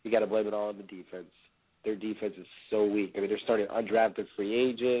 you got to blame it all on the defense. Their defense is so weak. I mean, they're starting undrafted free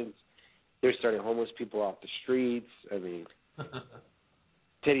agents. They're starting homeless people off the streets. I mean,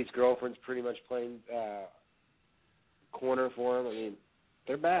 Teddy's girlfriend's pretty much playing corner for him. I mean,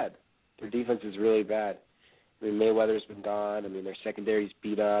 they're bad. Their defense is really bad. I mean, Mayweather's been gone. I mean, their secondary's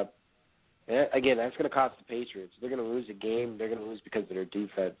beat up. And again, that's going to cost the Patriots. They're going to lose a game. They're going to lose because of their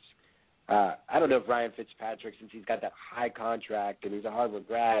defense. I don't know if Ryan Fitzpatrick, since he's got that high contract and he's a Harvard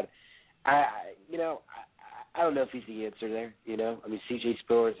grad, I don't know if he's the answer there. I mean, C.J.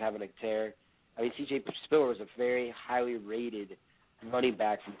 Spiller is having a tear. I mean, C.J. Spiller was a very highly rated running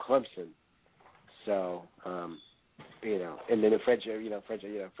back from Clemson. So, and then Fred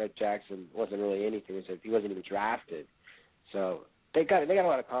Jackson wasn't really anything. He wasn't even drafted. So they got a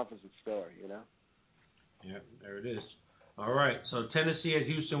lot of confidence in Spiller. Yeah, there it is. All right, so Tennessee at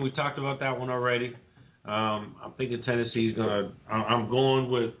Houston. We talked about that one already. I'm thinking Tennessee's gonna. I'm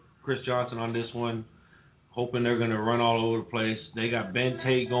going with Chris Johnson on this one, hoping they're going to run all over the place. They got Ben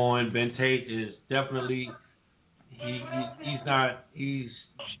Tate going. Ben Tate is definitely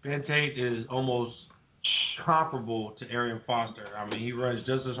Ben Tate is almost comparable to Arian Foster. I mean, he runs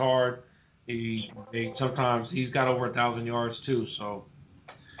just as hard. Sometimes he's got over 1,000 yards too. So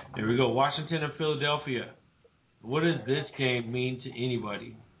here we go. Washington and Philadelphia. What does this game mean to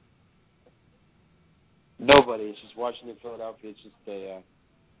anybody? Nobody. It's just Washington, Philadelphia. It's just a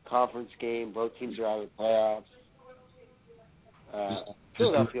conference game. Both teams are out of the playoffs.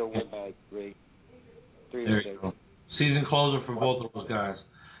 Philadelphia will win by 3. There you go. Season closer for both of those guys.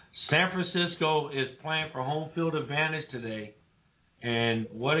 San Francisco is playing for home field advantage today, and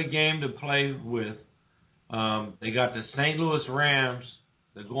what a game to play with. They got the St. Louis Rams.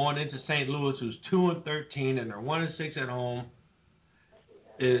 They're going into St. Louis, who's 2-13, and they're 1-6 at home.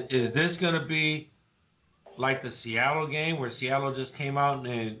 Is this going to be like the Seattle game, where Seattle just came out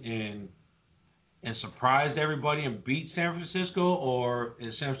and surprised everybody and beat San Francisco, or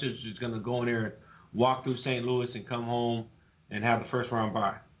is San Francisco just going to go in there and walk through St. Louis and come home and have the first round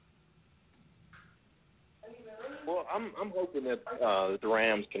bye? Well, I'm hoping that the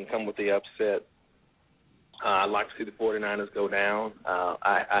Rams can come with the upset. I'd like to see the 49ers go down.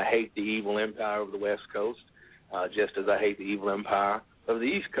 I hate the evil empire of the West Coast, just as I hate the evil empire of the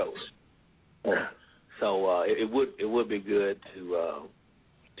East Coast. So it would be good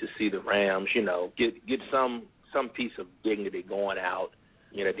to see the Rams, get some piece of dignity going out,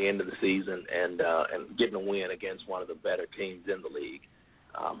 at the end of the season and getting a win against one of the better teams in the league.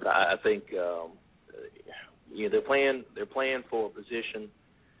 But I think they're playing for a position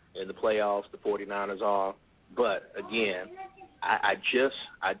in the playoffs. The 49ers are, but again, I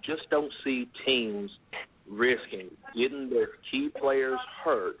just don't see teams risking getting their key players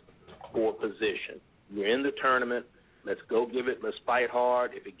hurt for position. You're in the tournament. Let's go give it. Let's fight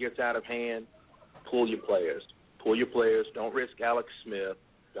hard. If it gets out of hand, pull your players. Pull your players. Don't risk Alex Smith.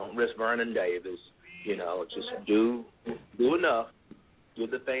 Don't risk Vernon Davis. Just do enough. Give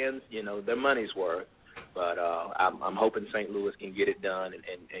the fans, their money's worth. But I'm hoping St. Louis can get it done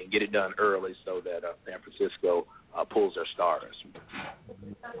and get it done early so that San Francisco pulls their starters.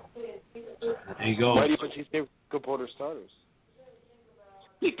 There you go. Why do you think they could pull their starters?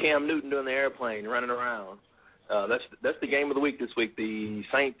 See Cam Newton doing the airplane, running around. That's the game of the week this week. The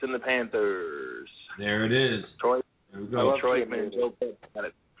Saints and the Panthers. There it is. Troy. Here we go. Troy and Joe. Got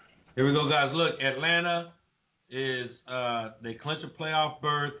it. Here we go, guys. Look, Atlanta is they clinch a playoff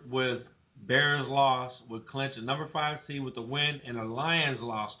berth with Bears loss, would clinch a number 5 seed with the win, and a Lions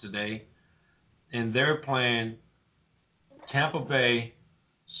loss today, and they're playing Tampa Bay.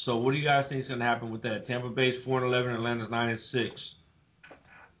 So what do you guys think is going to happen with that? Tampa Bay's 4-11, Atlanta's 9-6.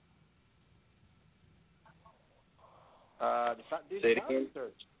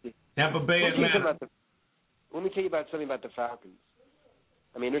 Tampa Bay, Atlanta. Let me tell you about something about the Falcons.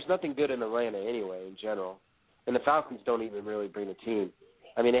 I mean, there's nothing good in Atlanta anyway, in general, and the Falcons don't even really bring a team.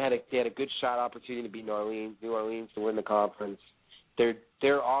 I mean, they had a good shot opportunity to beat New Orleans to win the conference. Their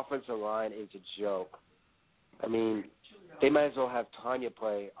offensive line is a joke. I mean, they might as well have Tanya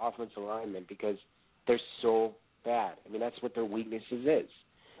play offensive lineman because they're so bad. I mean, that's what their weaknesses is.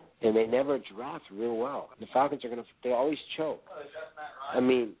 And they never draft real well. The Falcons they always choke. I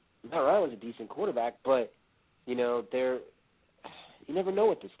mean, Matt Ryan was a decent quarterback, but, you never know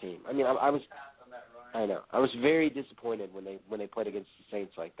with this team. I mean, I was very disappointed when they played against the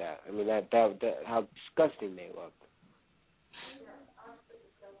Saints like that. I mean, that how disgusting they looked.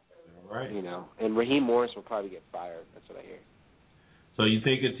 Right. And Raheem Morris will probably get fired. That's what I hear. So you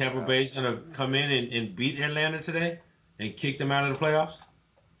think that Tampa Bay is going to come in and beat Atlanta today and kick them out of the playoffs?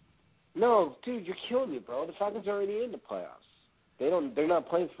 No, dude, you're killing me, bro. The Falcons are already in the playoffs. They're not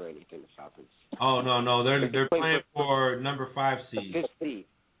playing for anything, the Falcons. Oh, no. They're playing for number 5 seed. 5th seed.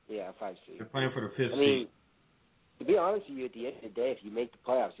 Yeah, 5 seed. They're playing for the 5th I mean, seed. To be honest with you, at the end of the day, if you make the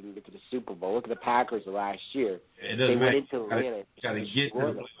playoffs, you can get to the Super Bowl. Look at the Packers the last year. They went into Atlanta. Got to get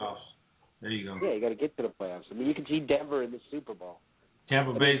to the playoffs. There you go. Yeah, you got to get to the playoffs. I mean, you can see Denver in the Super Bowl.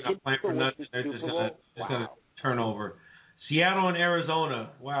 Tampa Bay's not playing for nothing. They're just going to turn over. Seattle and Arizona.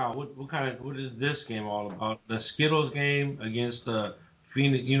 Wow, what is this game all about? The Skittles game against the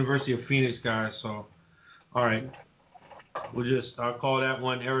University of Phoenix guys. So, all right, I'll call that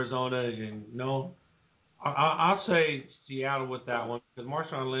one Arizona. And no, I'll say Seattle with that one because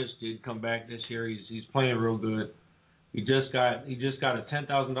Marshawn Lynch did come back this year. He's playing real good. He just got a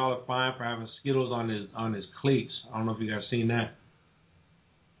 $10,000 fine for having Skittles on his cleats. I don't know if you guys seen that.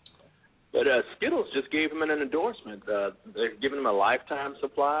 But Skittles just gave him an endorsement. They're giving him a lifetime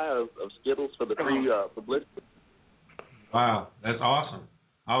supply of Skittles for the free publicity. Wow, that's awesome.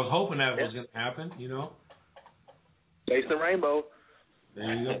 I was hoping that was going to happen, Taste the rainbow.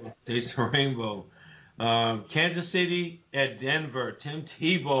 There you go. Taste the rainbow. Kansas City at Denver. Tim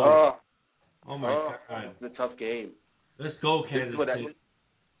Tebow. Oh my God. It's a tough game. Let's go, Kansas City.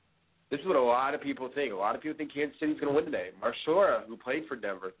 This is what a lot of people think. A lot of people think Kansas City's going to win today. Marshora, who played for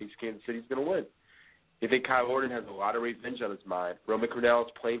Denver, thinks Kansas City's going to win. They think Kyle Orton has a lot of revenge on his mind. Roman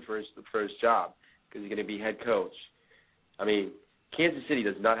Cornell's playing for his job because he's going to be head coach. I mean, Kansas City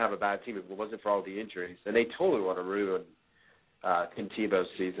does not have a bad team if it wasn't for all the injuries. And they totally want to ruin Tim Tebow's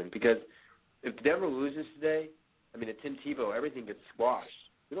season because if Denver loses today, I mean, at Tim Tebow, everything gets squashed.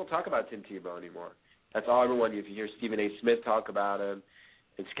 We don't talk about Tim Tebow anymore. That's all everyone. If you hear Stephen A. Smith talk about him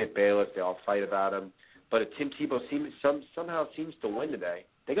and Skip Bayless, they all fight about him. But if Tim Tebow somehow seems to win today,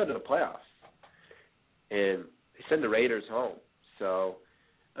 they go to the playoffs. And they send the Raiders home. So,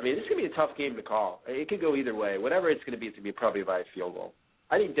 I mean, this is going to be a tough game to call. It could go either way. Whatever it's going to be, it's going to be probably by a field goal.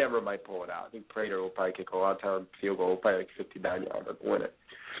 I think Denver might pull it out. I think Prater will probably kick a long-time field goal, probably like 59-yard to win it.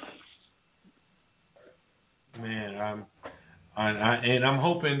 Man, I'm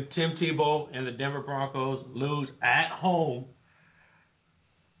hoping Tim Tebow and the Denver Broncos lose at home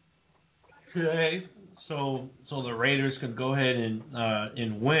today, so the Raiders can go ahead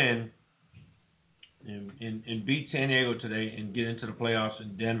and win and beat San Diego today and get into the playoffs.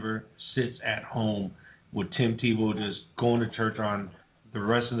 And Denver sits at home with Tim Tebow just going to church on the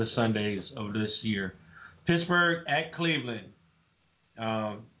rest of the Sundays of this year. Pittsburgh at Cleveland.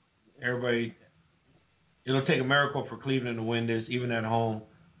 Everybody. It'll take a miracle for Cleveland to win this, even at home.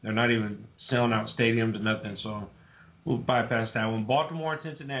 They're not even selling out stadiums or nothing, so we'll bypass that one. Baltimore and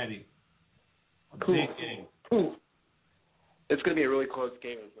Cincinnati. Cool. Big game. Cool. It's going to be a really close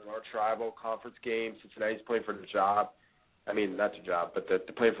game. It's our tribal conference game. Cincinnati's playing for the job. I mean, not the job, but they're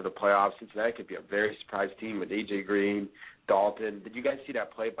playing for the playoffs. Cincinnati could be a very surprise team with A.J. Green, Dalton. Did you guys see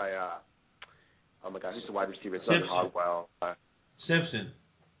that play by, oh, my God, who's the wide receiver? It's on Hardwell.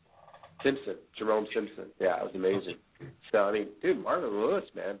 Simpson, Jerome Simpson. Yeah, it was amazing. So, I mean, dude, Marvin Lewis,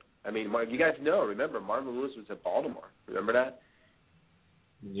 man. I mean, you guys remember, Marvin Lewis was at Baltimore. Remember that?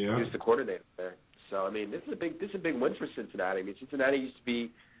 Yeah. He was the coordinator there. So, I mean, this is a big win for Cincinnati. I mean, Cincinnati used to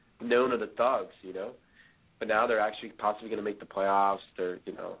be known as the thugs, but now they're actually possibly going to make the playoffs. They're,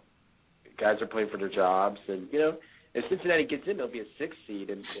 guys are playing for their jobs, and if Cincinnati gets in, they'll be a 6th seed,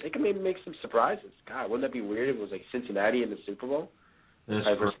 and they can maybe make some surprises. God, wouldn't that be weird if it was like Cincinnati in the Super Bowl?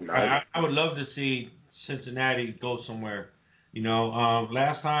 I would love to see Cincinnati go somewhere.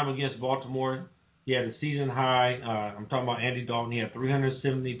 Last time against Baltimore, he had a season high. I'm talking about Andy Dalton. He had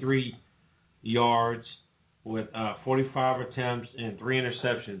 373 yards with 45 attempts and 3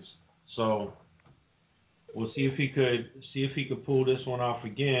 interceptions. So we'll see if he could pull this one off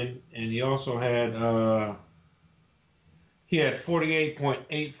again. And he also had He had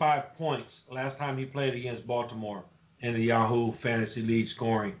 48.85 points last time he played against Baltimore in the Yahoo Fantasy League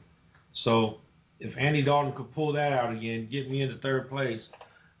scoring. So if Andy Dalton could pull that out again, get me into third place,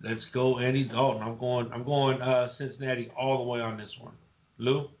 let's go Andy Dalton. I'm going Cincinnati all the way on this one.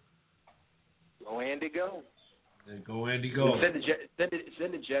 Lou? Go Andy, go. Then go Andy, go. Send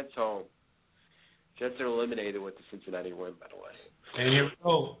the Jets home. Jets are eliminated with the Cincinnati win, by the way. And here we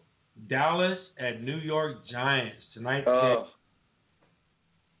go. Dallas at New York Giants tonight. Oh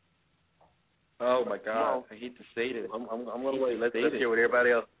my God! I hate to say this. I'm going to wait. Let's hear what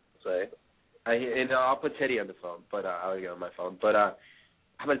everybody else say. I'll put Teddy on the phone, but I'll get on my phone. But I'm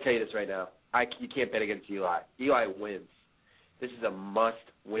going to tell you this right now. You can't bet against Eli. Eli wins. This is a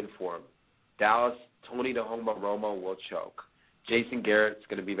must-win for him. Dallas, Tony Romo will choke. Jason Garrett's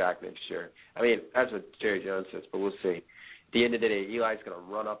going to be back next year. I mean, that's what Jerry Jones says, but we'll see. At the end of the day, Eli's going to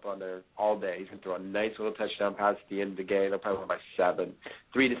run up on there all day. He's going to throw a nice little touchdown pass at the end of the game. They'll probably win by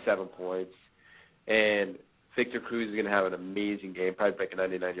 3 to 7 points. And Victor Cruz is going to have an amazing game, probably break a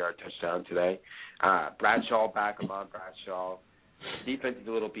 99-yard touchdown today. Bradshaw back, Amon Bradshaw. Defense is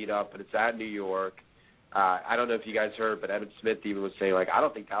a little beat up, but it's at New York. I don't know if you guys heard, but Evan Smith even was saying, I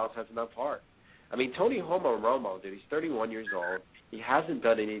don't think Dallas has enough heart. I mean, Tony Romo, dude, he's 31 years old. He hasn't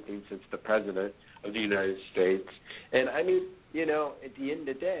done anything since the president of the United States. And, I mean, at the end of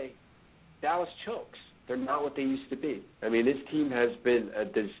the day, Dallas chokes. They're not what they used to be. I mean, this team has been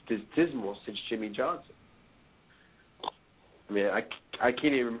dismal since Jimmy Johnson. I mean, I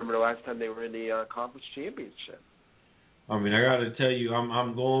can't even remember the last time they were in the conference championship. I mean, I got to tell you,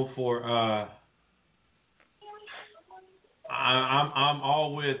 I'm going for I'm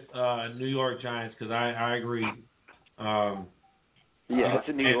all with New York Giants because I agree. It's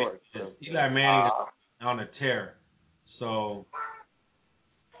in New York. Eli Manning is on a tear, so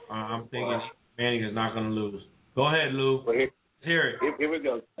I'm thinking Manning is not going to lose. Go ahead, Lou. Well, hear it. Here we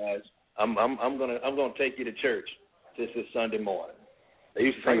go, guys. I'm gonna take you to church this Sunday morning. They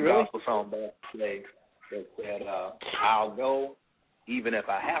used to sing a gospel song back today that said, "I'll go even if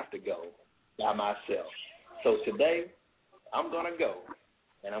I have to go by myself." So today, I'm gonna go,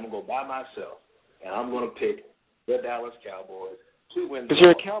 and I'm gonna go by myself, and I'm gonna pick the Dallas Cowboys to win. Because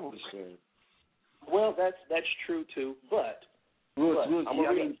you're a Cowboys fan. Well, that's true too, but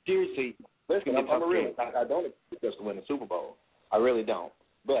seriously. Listen, I'm a realist. I don't expect us to win the Super Bowl. I really don't.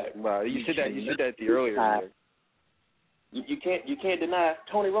 But you said that the earlier year. You can't deny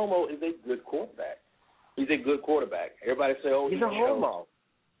Tony Romo is a good quarterback. He's a good quarterback. Everybody say, "Oh, he's a homo."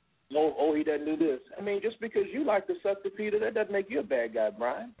 Oh, he doesn't do this. I mean, just because you like to suck the Peter, that doesn't make you a bad guy,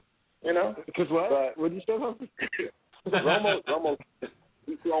 Brian. Because what? But, what did you say? Romo,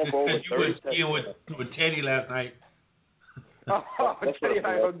 he's thrown for over 30 touchdowns. You were skiing with Teddy last night. Teddy and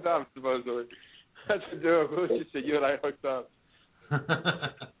I hooked up, supposedly. That's a joke. Who just said you and I hooked up? On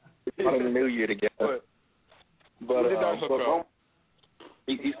the New Year together. But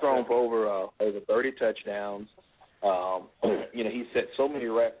he's thrown for over 30 touchdowns. He set so many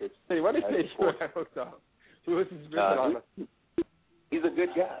records. Hey, what did you say I hooked up? He's a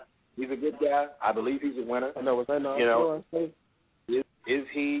good guy. He's a good guy. I believe he's a winner. I know. Was that not? Is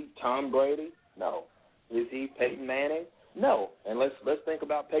he Tom Brady? No. Is he Peyton Manning? No. And let's think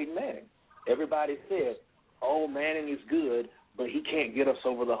about Peyton Manning. Everybody said, "Oh, Manning is good, but he can't get us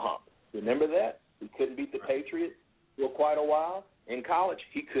over the hump." Remember that? He couldn't beat the Patriots for quite a while. In college,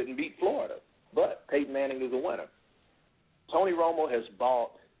 he couldn't beat Florida. But Peyton Manning is a winner. Tony Romo has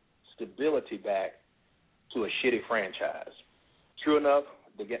brought stability back to a shitty franchise. True enough,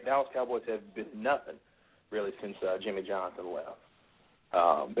 the Dallas Cowboys have been nothing, really, since Jimmy Johnson left.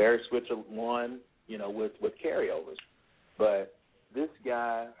 Barry Switzer won, with carryovers. But this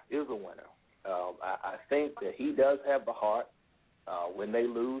guy is a winner. I think that he does have the heart. When they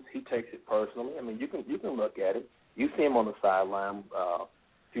lose, he takes it personally. I mean, you can look at it. You see him on the sideline a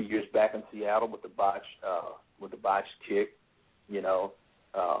few years back in Seattle with the botched kick,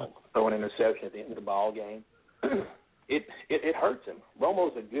 throwing an interception at the end of the ball game. It hurts him.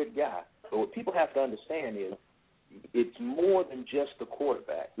 Romo's a good guy, but what people have to understand is it's more than just the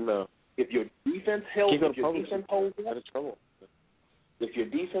quarterback. No. If your defense holds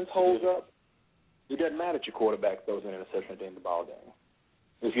up, it doesn't matter if your quarterback throws an interception at the end of the ball game.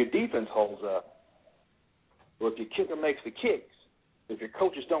 If your defense holds up, or if your kicker makes the kicks, if your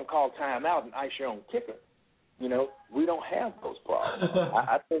coaches don't call timeout and ice your own kicker, we don't have those problems.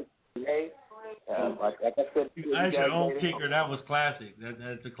 I think today, like I said, you ice your own kicker. That was classic.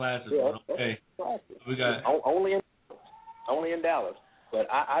 That's a classic one. Okay, we got only in Dallas. But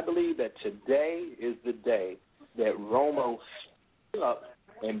I believe that today is the day that Romo steps up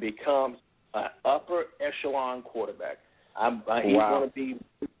and becomes an upper echelon quarterback. He's going to be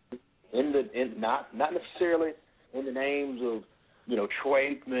not necessarily in the names of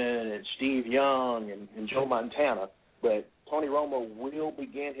Troy Aikman and Steve Young and Joe Montana, but Tony Romo will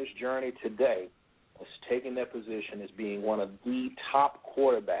begin his journey today as taking that position as being one of the top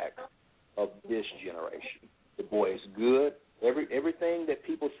quarterbacks of this generation. The boy is good. Everything that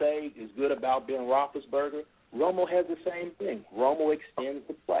people say is good about Ben Roethlisberger, Romo has the same thing. Romo extends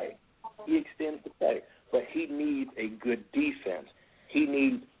the play. He extends the play. But he needs a good defense. He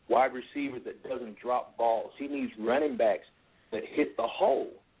needs wide receivers that doesn't drop balls. He needs running backs that hit the hole,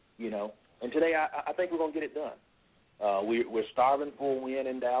 And today I think we're going to get it done. We're starving for a win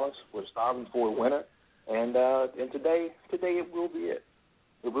in Dallas. We're starving for a winner. And today it will be it.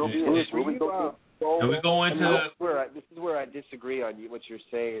 It will be it. This is where I disagree on what you're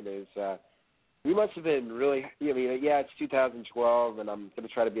saying is you must have been really – it's 2012 and I'm going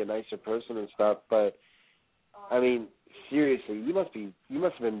to try to be a nicer person and stuff, but, seriously, you must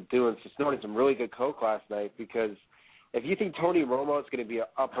have been snorting some really good coke last night because if you think Tony Romo is going to be an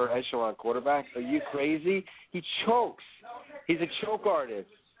upper echelon quarterback, are you crazy? He chokes. He's a choke artist.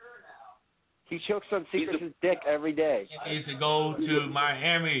 He chokes on Secret's dick every day. He needs to go to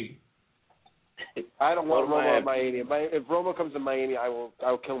Miami. I don't want Romo in Miami. If Romo comes to Miami,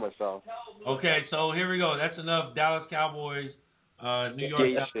 I'll kill myself. Okay, so here we go. That's enough. Dallas Cowboys, New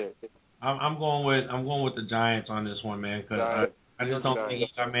York. I'm going with the Giants on this one, man, because I just don't think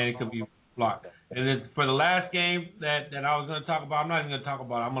Eli Manning could be blocked. And then for the last game that I was going to talk about, I'm not even going to talk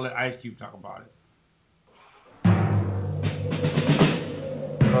about it. I'm going to let Ice Cube talk about it.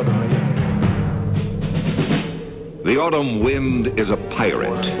 The autumn wind is a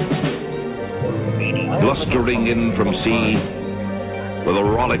pirate, blustering in from sea. With a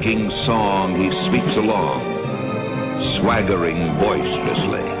rollicking song he sweeps along, swaggering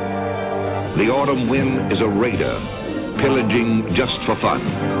boisterously. The autumn wind is a raider, pillaging just for fun.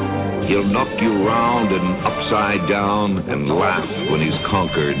 He'll knock you round and upside down and laugh when he's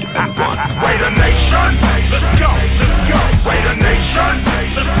conquered and won. Raider Nation, let's go, let's go. Raider Nation,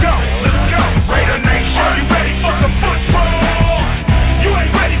 let's go, let's go. Raider Nation, are you ready for some football? You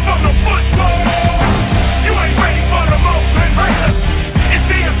ain't ready for no football. You ain't ready for the Oakland Raiders. It's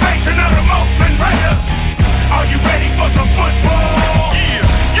the invasion of the Oakland Raiders. Are you ready for some football?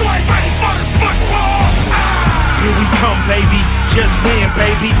 Yeah. You ain't ready for this football. Here we come, baby. Just win,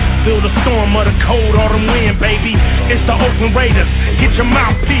 baby. Feel the storm of the cold autumn wind, baby. It's the Oakland Raiders. Get your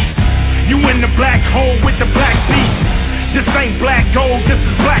mouthpiece. You in the black hole with the black beast. This ain't black gold, this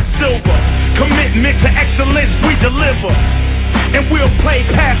is black silver. Commitment to excellence, we deliver. And we'll play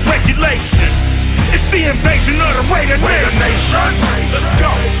past regulation. It's the invasion of the Raider Nation. Let's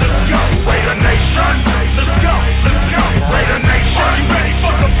go, let's go. Raider Nation. Let's go, let's go. Raider Nation. Are you ready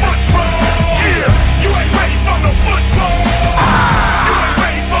for the football? Yeah. You ain't ready for no football. You ain't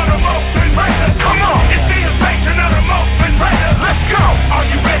ready for the Oakland Raiders. Come on. It's the invasion of the Oakland Raiders. Let's go. Are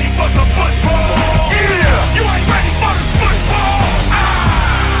you ready for some football? Yeah. You ain't ready for this football.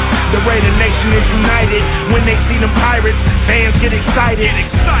 The Raider Nation is united. When they see them pirates, fans get excited.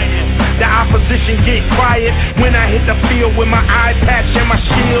 The opposition get quiet when I hit the field with my eye patch and my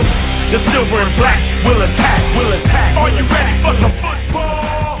shield. The silver and black will attack, will attack. Are you ready for some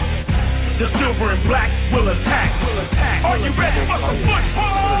football? The silver and black will attack, will attack. Are you ready for some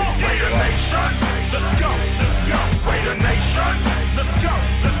football? Raider Nation, let's go, let's go. Raider Nation, let's go,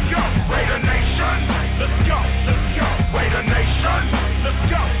 let's go. Raider Nation, let's go, let's go. Raider Nation, let's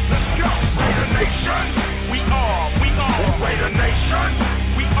go, let's go. Raider Nation, we are Raider Nation,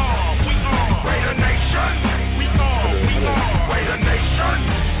 we are Raider Nation, we are Raider Nation,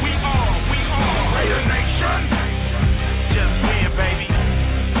 we are Raider Nation. Just win, baby.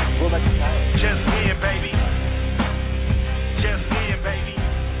 Just win, baby. Just win, baby.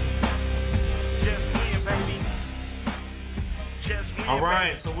 Just win, baby. Just win. All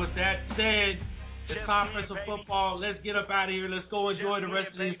right, so with that said, it's conference of football. Let's get up out of here. Let's go enjoy the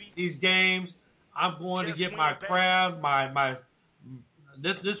rest of these games. I'm going to get my crab, my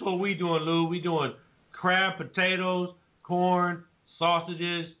this is what we doing, Lou. We doing crab, potatoes, corn,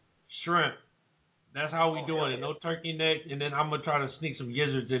 sausages, shrimp. That's how we doing it. No turkey neck, and then I'm gonna try to sneak some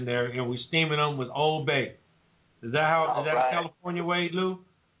gizzards in there, and we steaming them with Old Bay. Is that how? Is that the California way, Lou?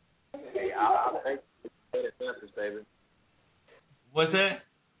 Hey, I'll take it, baby. What's that?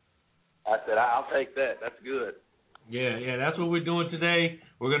 I said I'll take that. That's good. Yeah, that's what we're doing today.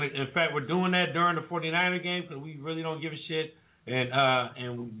 In fact, we're doing that during the 49er game because we really don't give a shit,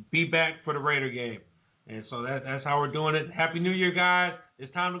 and we'll be back for the Raider game. And so that's how we're doing it. Happy New Year, guys!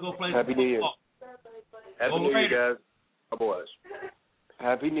 It's time to go play Happy New Year. Happy New Year, guys. Boys.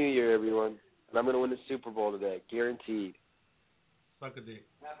 Happy New Year, everyone. And I'm going to win the Super Bowl today, guaranteed. Suck a dick.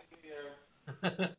 Happy New Year.